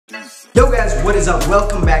Yo guys, what is up?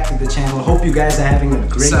 Welcome back to the channel. Hope you guys are having a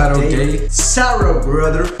great day. Saro,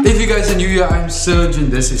 brother. If you guys are new here, I'm SErGe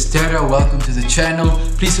and this is Terra. Welcome to the channel.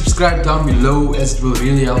 Please subscribe down below as it will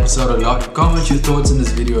really help us out a lot. Comment your thoughts in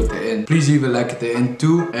this video at the end. Please leave a like at the end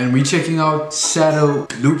too. And we're checking out Saro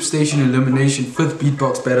Loopsession Elimination 5th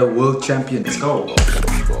Beatbox Battle World Champion. Let's go.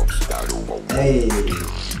 Hey,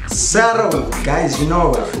 Saro. Guys, you know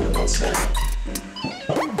what I feel about Saro.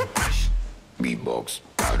 Beatbox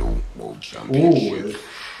Battle World Champion. Ooh,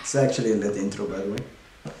 it's actually a lit intro, by the way.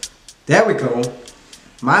 There we go.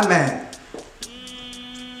 My man.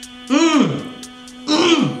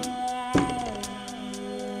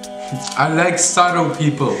 I like Saro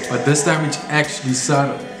people, but this time it's actually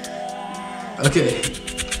Saro. Okay.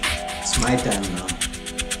 It's my time now.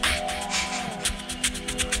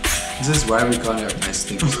 This is why we can't have nice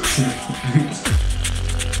things.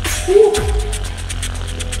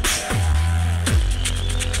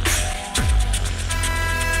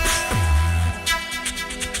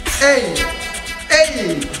 Hey!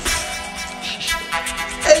 Hey!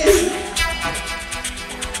 Hey!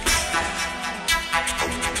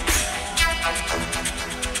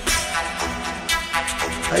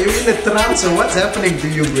 Are you in a trance or what's happening to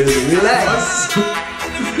you, brother? Relax!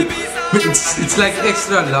 It's like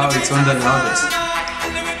extra loud, it's on the loudest.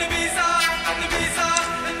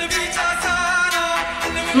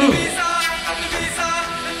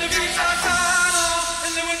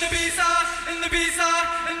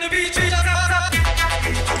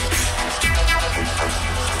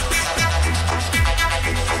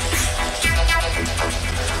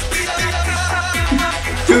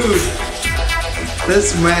 Dude,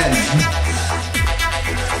 this man.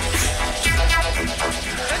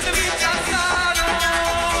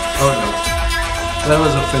 Oh no, that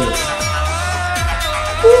was a fail.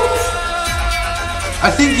 I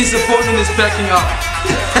think his opponent is backing up.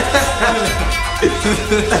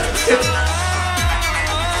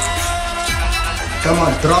 Come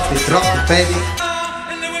on, drop it, baby.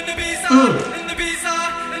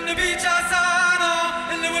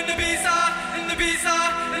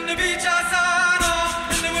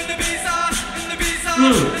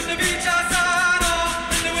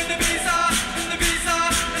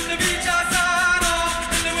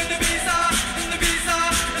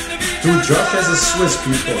 Dude, Josh has a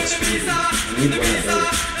Swissbeatbox. We need one of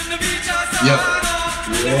those. Yep.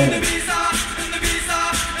 Yeah.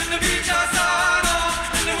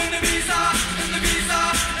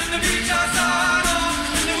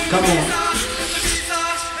 Come on.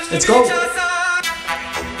 Let's go.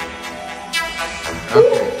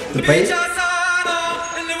 Okay. The bass.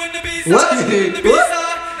 What? What?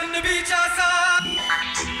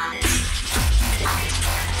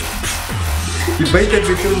 You baited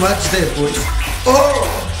me too much there, boy. Oh!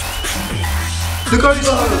 Look how he's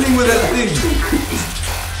fiddling with that thing.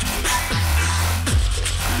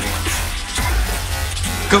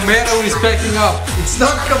 Camaro is backing up. It's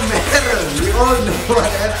not Camaro. We all know what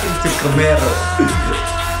happened to Camaro.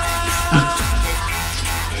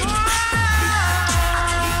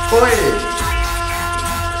 Oi!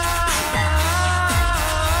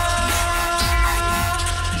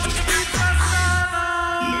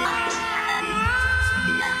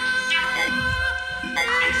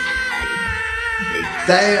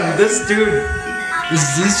 Damn, this dude.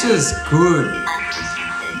 This is good.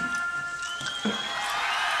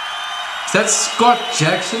 Is that Scott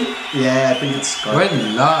Jackson? Yeah, I think it's Scott.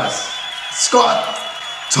 When last? Scott!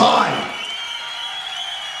 Time!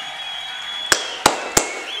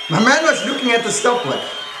 My man was looking at the stopwatch.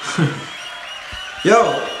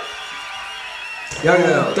 Yo!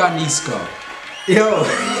 Yo. Daniska. Yo!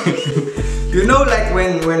 You know, like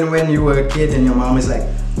when you were a kid and your mom is like,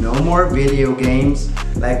 no more video games.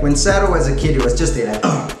 Like when Saro was a kid, he was just there like,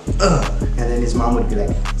 and then his mom would be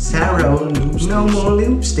like, Saro, no more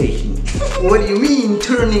loop station. What do you mean,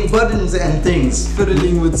 turning buttons and things?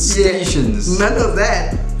 Fiddling with stations. Yeah, none of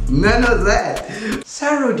that. None of that.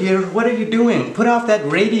 Saro, dear, what are you doing? Put off that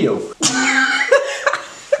radio.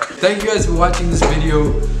 Thank you guys for watching this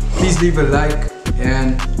video. Please leave a like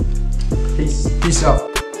and peace out.